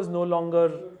set was no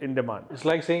longer in demand. It's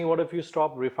like saying, what if you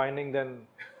stop refining then,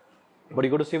 but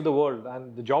you got to save the world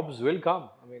and the jobs will come.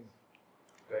 I mean,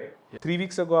 right. 3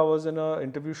 weeks ago, I was in an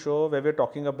interview show where we were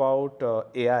talking about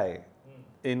AI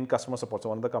in customer support. So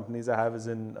one of the companies I have is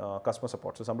in customer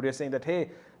support. So somebody was saying that,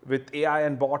 hey, with AI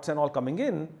and bots and all coming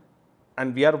in,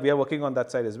 and we are working on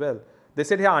that side as well. They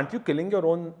said, hey, aren't you killing your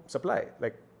own supply?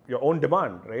 Like, your own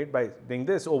demand, right? By doing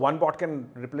this, or one bot can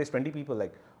replace 20 people.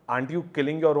 Like, aren't you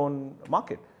killing your own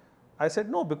market? I said,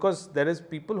 no, because there is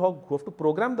people who have to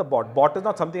program the bot. Bot is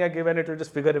not something I give and it will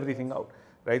just figure everything out,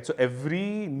 right? So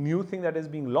every new thing that is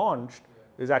being launched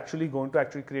is actually going to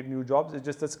create new jobs. It's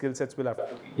just the skill sets will have to.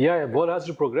 Yeah, ball has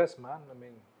to progress, man. I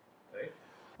mean,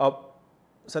 right.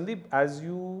 Sandeep, as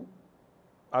you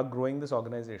are growing this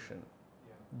organization,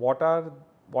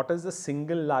 what is the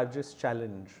single largest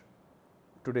challenge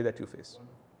today that you face?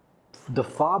 The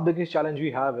far biggest challenge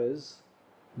we have is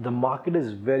the market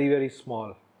is very, very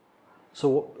small.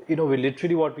 So, we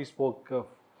literally what we spoke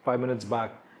 5 minutes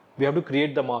back, we have to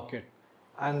create the market.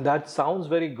 And that sounds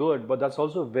very good, but that's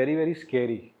also very, very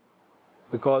scary.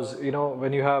 Because,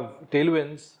 when you have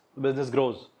tailwinds, the business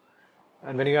grows.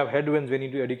 And when you have headwinds, we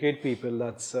need to educate people.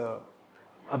 That's a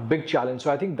big challenge.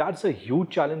 So I think that's a huge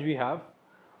challenge we have.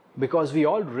 Because we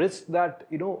all risk that,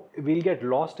 we'll get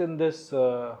lost in this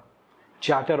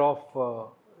chatter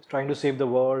of trying to save the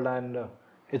world, and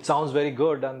it sounds very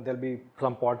good, and there'll be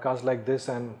some podcasts like this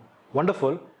and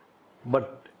wonderful,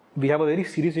 but we have a very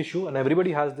serious issue, and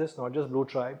everybody has this, not just Blue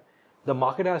Tribe. The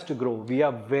market has to grow. We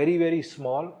are very, very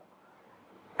small,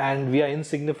 and we are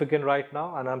insignificant right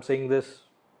now, and I'm saying this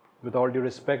with all due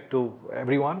respect to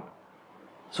everyone.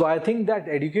 So I think that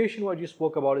education, what you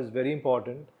spoke about, is very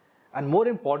important. And more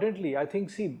importantly, I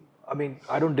think,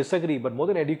 I don't disagree, but more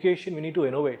than education, we need to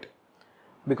innovate.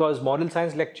 Because model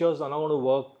science lectures are not going to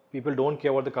work. People don't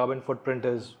care what the carbon footprint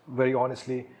is, very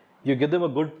honestly. You give them a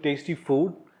good, tasty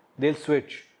food, they'll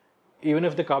switch. Even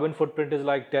if the carbon footprint is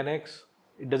like 10x,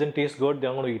 it doesn't taste good,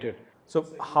 they're not going to eat it. So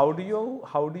how do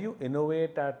you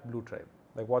innovate at Blue Tribe?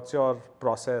 Like, what's your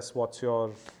process? What's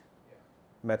your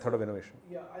method of innovation?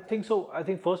 Yeah, I think so. I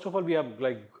think first of all, we have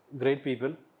great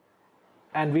people.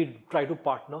 And we try to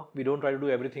partner. We don't try to do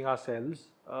everything ourselves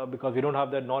because we don't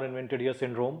have that non-invented here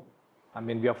syndrome. I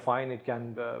mean, we are fine. We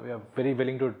are very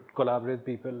willing to collaborate with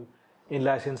people,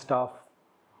 in-license stuff.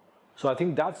 So I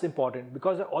think that's important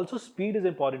because also speed is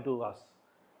important to us.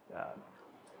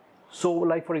 So,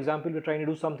 like for example, we're trying to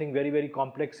do something very, very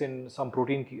complex in some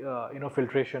protein,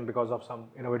 filtration because of some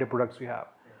innovative products we have.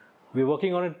 We're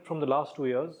working on it from the last 2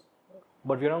 years,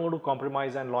 but we're not going to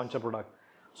compromise and launch a product.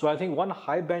 So I think one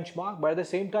high benchmark, but at the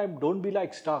same time, don't be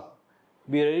stuck.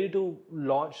 Be ready to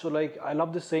launch. So I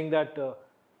love this saying that,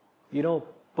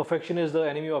 perfection is the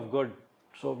enemy of good.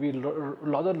 So we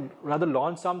rather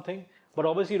launch something, but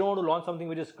obviously you don't want to launch something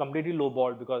which is completely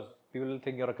lowballed because people will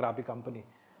think you're a crappy company.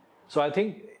 So I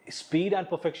think speed and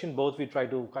perfection, both we try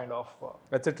to kind of...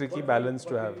 That's a tricky balance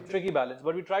to have. Tricky balance,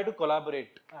 but we try to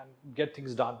collaborate and get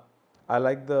things done. I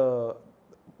like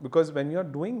because when you're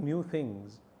doing new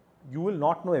things, you will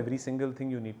not know every single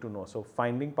thing you need to know. So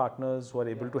finding partners who are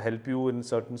able to help you in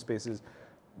certain spaces,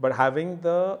 but having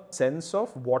the sense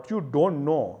of what you don't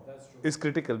know is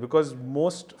critical because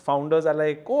most founders are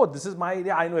like, oh, this is my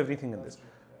idea, I know everything in this.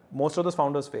 Most of those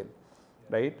founders fail,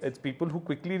 right? It's people who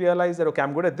quickly realize that, okay,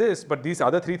 I'm good at this, but these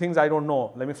other 3 things I don't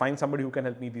know. Let me find somebody who can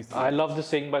help me these things. I love this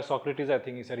saying by Socrates, I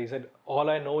think he said,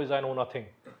 all I know is I know nothing.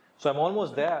 So I'm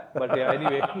almost there, but yeah,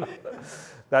 anyway.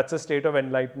 That's a state of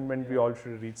enlightenment we all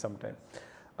should reach sometime.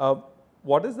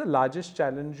 What is the largest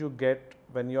challenge you get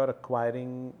when you're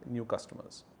acquiring new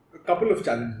customers? A couple of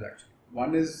challenges actually.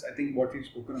 One is, I think, what we've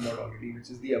spoken about already, which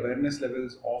is the awareness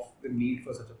levels of the need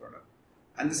for such a product.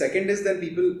 And the second is then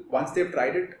people, once they've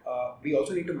tried it, we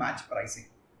also need to match pricing.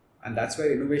 And that's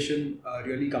where innovation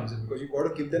really comes in, because you've got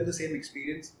to give them the same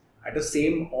experience at a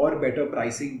same or better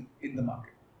pricing in the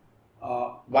market.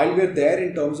 While we're there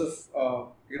in terms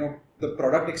of the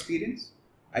product experience,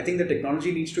 I think the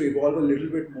technology needs to evolve a little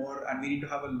bit more, and we need to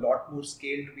have a lot more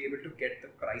scale to be able to get the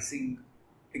pricing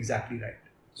exactly right.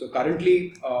 So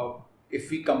currently, if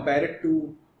we compare it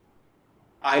to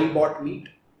aisle bought meat,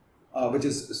 which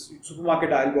is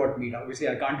supermarket aisle bought meat, obviously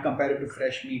I can't compare it to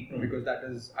fresh meat because that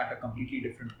is at a completely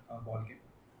different ballgame.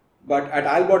 But at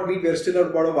aisle bought meat, we're still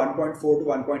at about a 1.4 to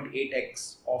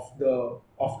 1.8x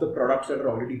of the products that are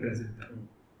already present there.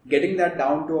 Getting that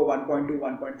down to a 1.2,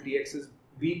 1.3x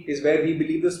is where we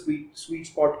believe the sweet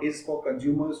spot is for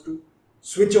consumers to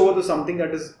switch over to something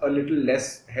that is a little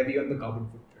less heavy on the carbon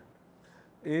footprint.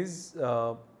 Is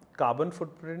carbon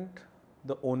footprint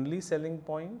the only selling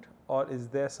point, or is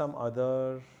there some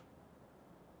other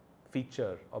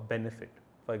feature or benefit?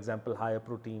 For example, higher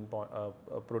protein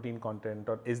content,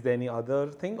 or is there any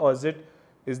other thing, or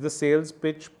is the sales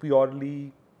pitch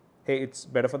purely, hey, it's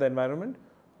better for the environment,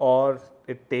 or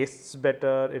it tastes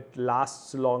better, it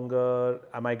lasts longer,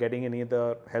 am I getting any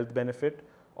other health benefit,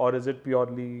 or is it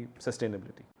purely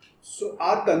sustainability? So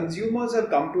our consumers have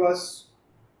come to us,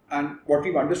 and what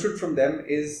we've understood from them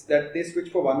is that they switch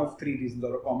for one of three reasons,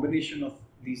 or a combination of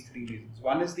these three reasons.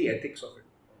 One is the ethics of it,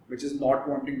 which is not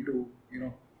wanting to,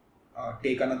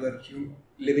 take another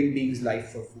living being's life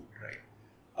for food,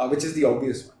 right? Which is the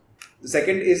obvious one. The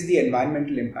second is the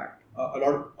environmental impact. A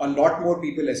lot more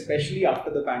people, especially after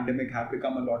the pandemic, have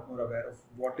become a lot more aware of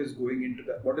what is going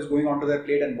onto their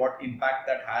plate and what impact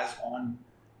that has on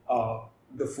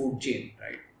the food chain,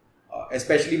 right?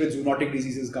 Especially with zoonotic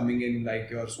diseases coming in,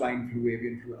 like your swine flu,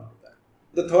 avian flu, and all of that.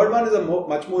 The third one is a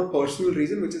much more personal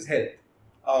reason, which is health.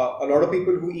 A lot of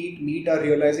people who eat meat are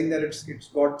realizing that it's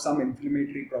got some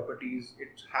inflammatory properties.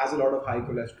 It has a lot of high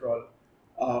cholesterol,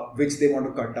 which they want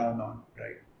to cut down on,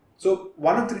 right? So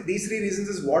one of these three reasons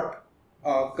is what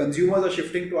consumers are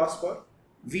shifting to us for.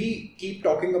 We keep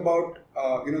talking about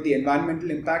the environmental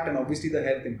impact and obviously the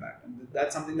health impact, and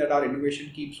that's something that our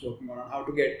innovation keeps working on how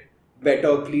to get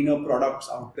better, cleaner products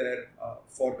out there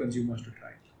for consumers to try.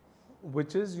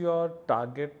 Which is your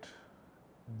target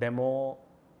demo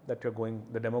the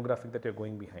demographic that you're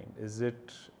going behind? Is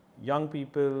it young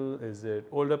people? Is it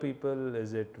older people?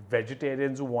 Is it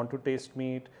vegetarians who want to taste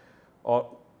meat?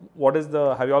 Or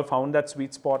have you all found that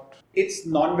sweet spot? It's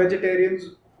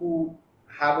non-vegetarians who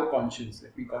have a conscience,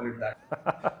 let me call it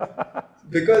that.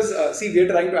 Because, we're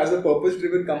trying to, as a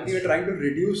purpose-driven company, we're trying to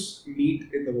reduce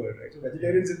meat in the world, right? So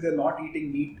vegetarians, if they're not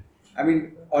eating meat, I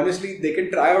mean, honestly, they can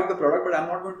try out the product, but I'm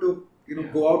not going to,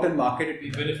 go out and market it.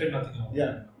 We benefit nothing out of it.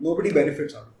 Yeah, nobody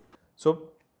benefits out of it.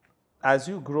 So, as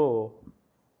you grow,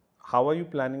 how are you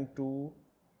planning to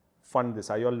fund this?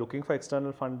 Are you all looking for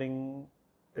external funding?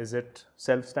 Is it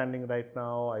self-standing right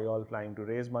now? Are you all planning to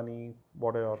raise money?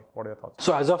 What are your thoughts?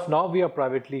 So as of now, we are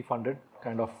privately funded.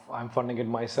 I'm funding it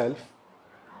myself.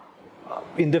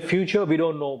 In the future, we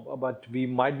don't know, but we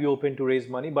might be open to raise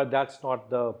money, but that's not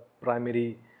the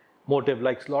primary motive.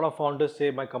 Like a lot of founders say,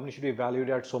 my company should be valued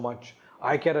at so much.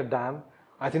 I care a damn.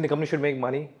 I think the company should make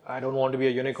money. I don't want to be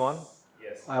a unicorn.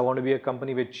 Yes. I want to be a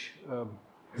company which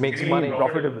makes money.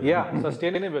 Profitable. Yeah,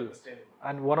 sustainable.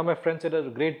 And one of my friends said a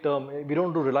great term, we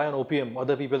don't rely on opium,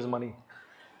 other people's money.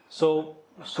 So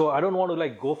I don't want to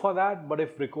go for that, but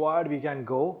if required, we can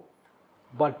go.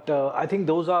 But I think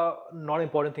those are not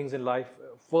important things in life.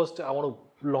 First, I want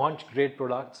to launch great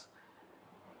products.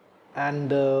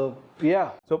 And So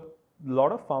a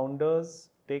lot of founders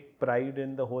take pride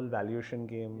in the whole valuation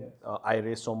game. Yes. I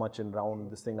raised so much in round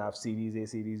this thing. I have Series A,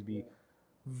 Series B.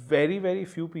 Very, very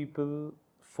few people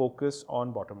focus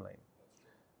on bottom line,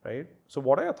 right? So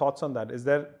what are your thoughts on that?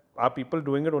 Are people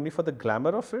doing it only for the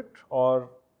glamour of it,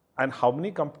 and how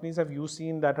many companies have you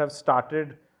seen that have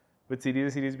started with Series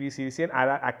A, Series B, Series C and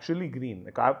are actually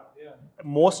green?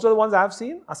 Most of the ones I've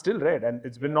seen are still red, and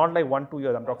it's been not 1-2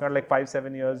 years. I'm talking about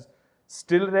 5-7 years.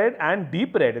 Still red and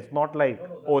deep red. It's not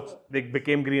they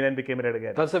became green and became red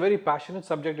again. That's a very passionate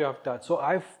subject you have touched. So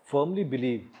I firmly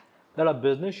believe that a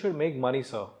business should make money,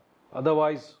 sir.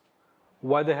 Otherwise,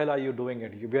 why the hell are you doing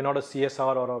it? We are not a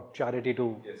CSR or a charity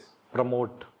to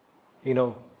promote,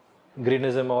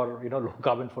 greenism or low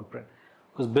carbon footprint.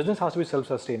 Because business has to be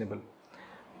self-sustainable.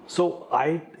 So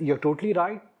you're totally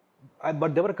right.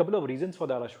 But there were a couple of reasons for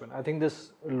that, Ashwin. I think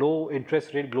this low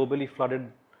interest rate globally flooded.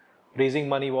 Raising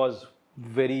money was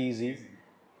very easy,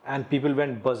 and people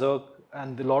went berserk,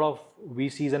 and a lot of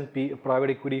VCs and private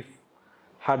equity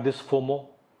had this FOMO.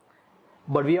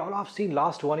 But we all have seen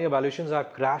last 1 year valuations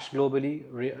have crashed globally.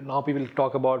 Now people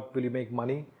talk about will you make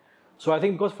money. So I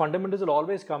think because fundamentals will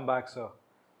always come back, sir.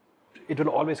 it will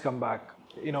always come back.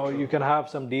 You can have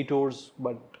some detours,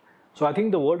 but so I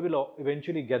think the world will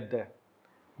eventually get there.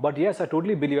 But yes, I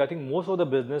totally believe. I think most of the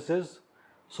businesses,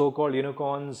 so-called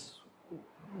unicorns,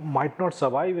 might not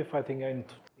survive if I think.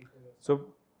 So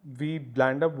we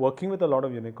land up working with a lot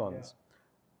of unicorns.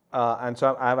 And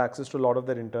so I have access to a lot of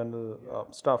their internal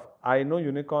stuff. I know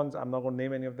unicorns, I'm not going to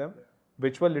name any of them,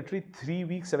 which were literally 3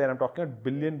 weeks away. And I'm talking about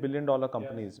billion dollar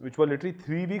companies, which were literally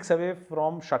 3 weeks away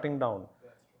from shutting down.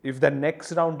 If the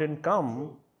next round didn't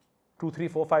come, 2, 3,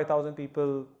 4, 5,000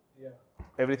 people,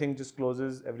 everything just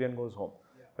closes, everyone goes home,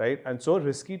 right? And so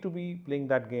risky to be playing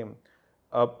that game.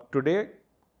 Today,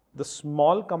 the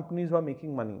small companies who are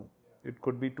making money, it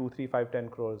could be 2, 3, 5, 10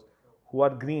 crores, who are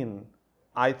green,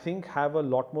 I think have a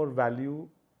lot more value,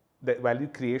 the value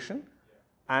creation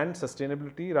and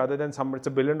sustainability rather than it's a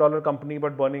 $1 billion company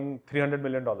but burning $300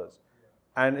 million.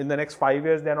 And in the next 5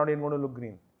 years, they're not even going to look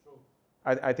green.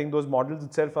 I think those models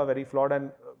itself are very flawed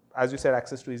and as you said,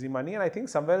 access to easy money. And I think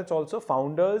somewhere it's also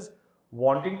founders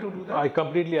wanting to do that. I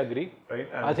completely agree. Right.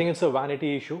 I think it's a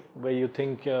vanity issue where you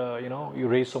think, you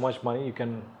raise so much money, you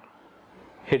can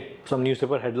hit some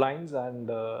newspaper headlines and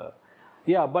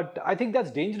but I think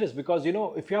that's dangerous because,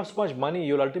 if you have so much money,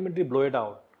 you'll ultimately blow it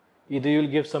out. Either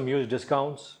you'll give some huge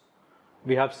discounts.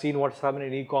 We have seen what's happened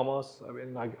in e-commerce. I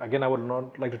mean, again, I would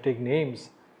not like to take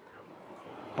names,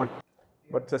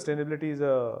 but sustainability is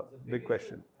a big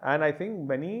question. And I think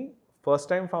many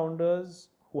first-time founders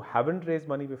who haven't raised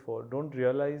money before don't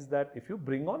realize that if you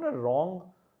bring on a wrong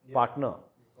partner,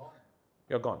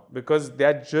 you're gone. Because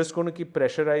they're just going to keep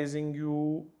pressurizing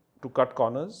you to cut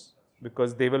corners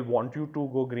because they will want you to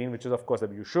go green, which is of course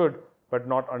that you should, but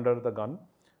not under the gun.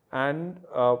 And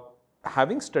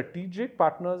having strategic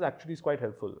partners actually is quite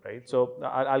helpful, right? So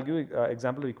I'll give you an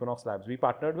example of Equinox Labs. We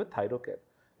partnered with Thyrocare.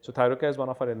 So Thyrocare is one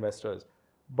of our investors.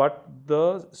 But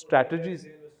the strategies,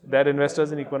 they're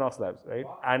investors in Equinox Labs, right?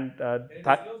 And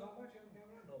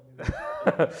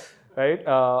right?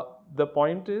 The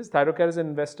point is Thyrocare is an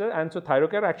investor, and so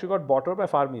Thyrocare actually got bought out by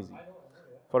Pharmeasy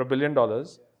for $1 billion.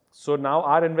 So now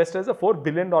our investor is a $4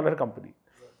 billion company,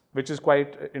 which is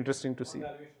quite interesting to see.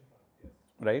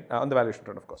 Right? On the valuation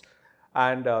front, of course.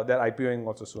 And they're IPOing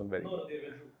also soon, very.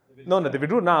 No, they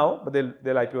withdrew now, but they'll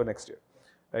IPO next year.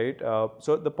 Right?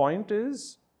 So the point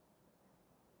is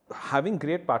having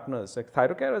great partners. Like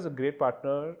Thyrocare is a great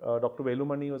partner. Dr.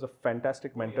 Velumani was a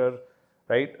fantastic mentor.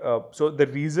 Right? So the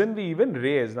reason we even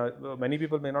raised, now many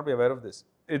people may not be aware of this,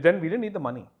 then we didn't need the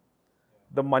money.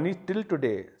 The money till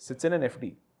today sits in an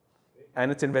FD and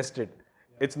it's invested.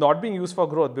 It's not being used for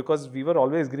growth because we were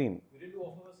always green. You didn't do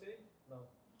offer a sale? No.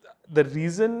 The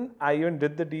reason I even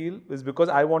did the deal is because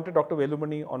I wanted Dr.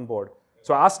 Velumani on board.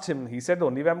 So I asked him, he said the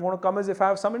only way I'm going to come is if I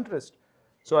have some interest.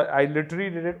 So I literally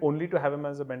did it only to have him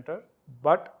as a mentor,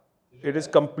 but it is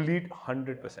complete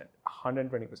 100%,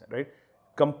 120%, right?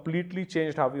 Completely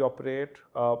changed how we operate.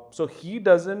 So he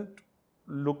doesn't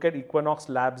look at Equinox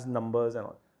Labs numbers and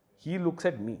all. He looks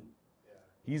at me.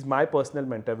 He's my personal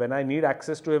mentor. When I need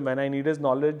access to him, when I need his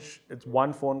knowledge, it's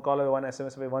one phone call away, one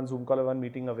SMS away, one Zoom call away, one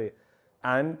meeting away.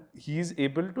 And he's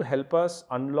able to help us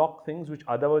unlock things which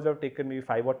otherwise have taken maybe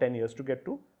 5 or 10 years to get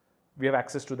to. We have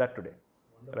access to that today,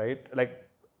 right? Like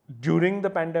during the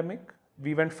pandemic,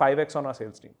 we went 5x on our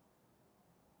sales team.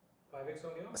 5x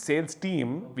on your? Sales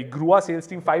team, okay. We grew our sales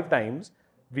team 5 times.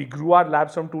 We grew our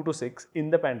labs from 2 to 6 in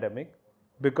the pandemic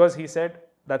because he said,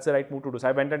 that's the right move to do. So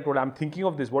I went and told him, I'm thinking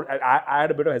of this. I had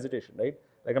a bit of hesitation, right?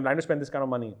 Like I'm trying to spend this kind of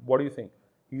money. What do you think?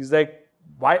 He's like,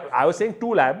 why? I was saying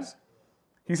 2 labs.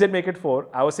 He said, make it 4.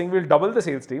 I was saying we'll double the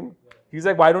sales team. He's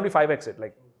like, why don't we 5x it?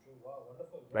 Like, wow,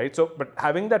 wonderful. Right? So, but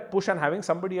having that push and having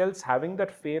somebody else having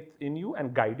that faith in you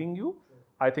and guiding you,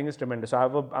 I think is tremendous.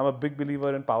 So I'm a big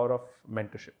believer in power of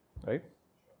mentorship, right?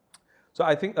 So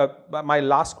I think my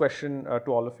last question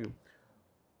to all of you,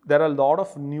 there are a lot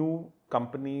of new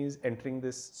companies entering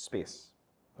this space,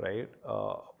 right?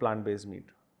 Plant-based meat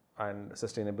and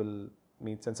sustainable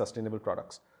meats and sustainable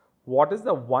products. What is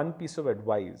the one piece of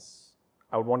advice?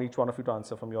 I would want each one of you to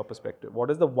answer from your perspective.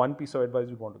 What is the one piece of advice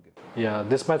you want to give? Yeah,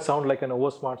 this might sound like an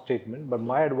over-smart statement, but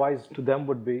my advice to them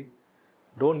would be,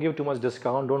 don't give too much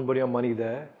discount, don't put your money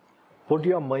there. Put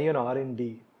your money on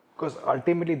R&D, because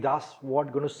ultimately that's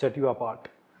what's going to set you apart.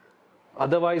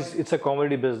 Otherwise, it's a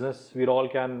commodity business. We all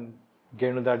can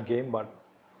get into that game, but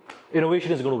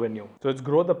innovation is going to win you. So it's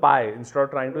grow the pie instead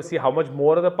of trying to see how much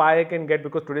more of the pie I can get,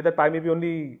 because today the pie may be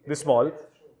only this small.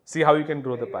 See how you can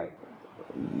grow the pie.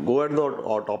 Go at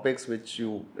the topics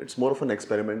it's more of an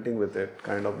experimenting with it,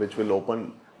 kind of, which will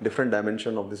open different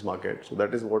dimension of this market. So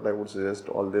that is what I would suggest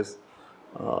all this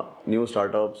new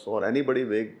startups or anybody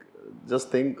big, just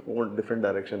think on different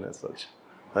direction as such.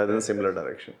 in a similar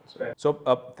direction.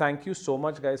 So thank you so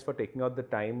much, guys, for taking out the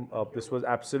time. This was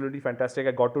absolutely fantastic.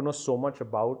 I got to know so much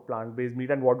about plant-based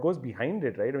meat and what goes behind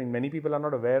it, right? I mean, many people are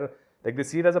not aware, like they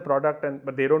see it as a product,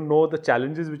 but they don't know the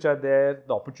challenges which are there,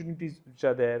 the opportunities which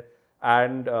are there.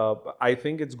 And I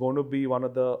think it's going to be one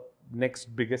of the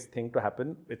next biggest thing to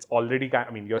happen. It's already,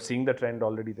 I mean, you're seeing the trend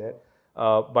already there.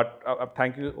 But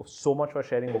thank you so much for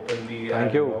sharing openly. Thank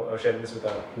and, you. Sharing this with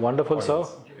our Wonderful, sir.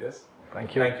 audience. Yes.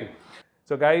 Thank you. Thank you.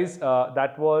 So guys,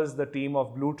 that was the team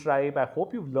of Blue Tribe. I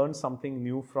hope you've learned something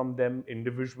new from them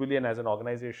individually and as an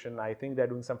organization. I think they're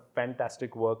doing some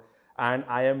fantastic work, and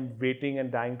I am waiting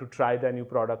and dying to try their new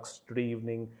products today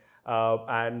evening.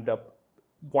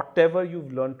 Whatever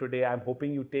you've learned today, I'm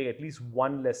hoping you take at least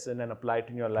one lesson and apply it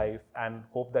in your life, and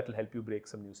hope that will help you break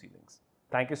some new ceilings.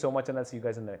 Thank you so much, and I'll see you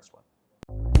guys in the next one.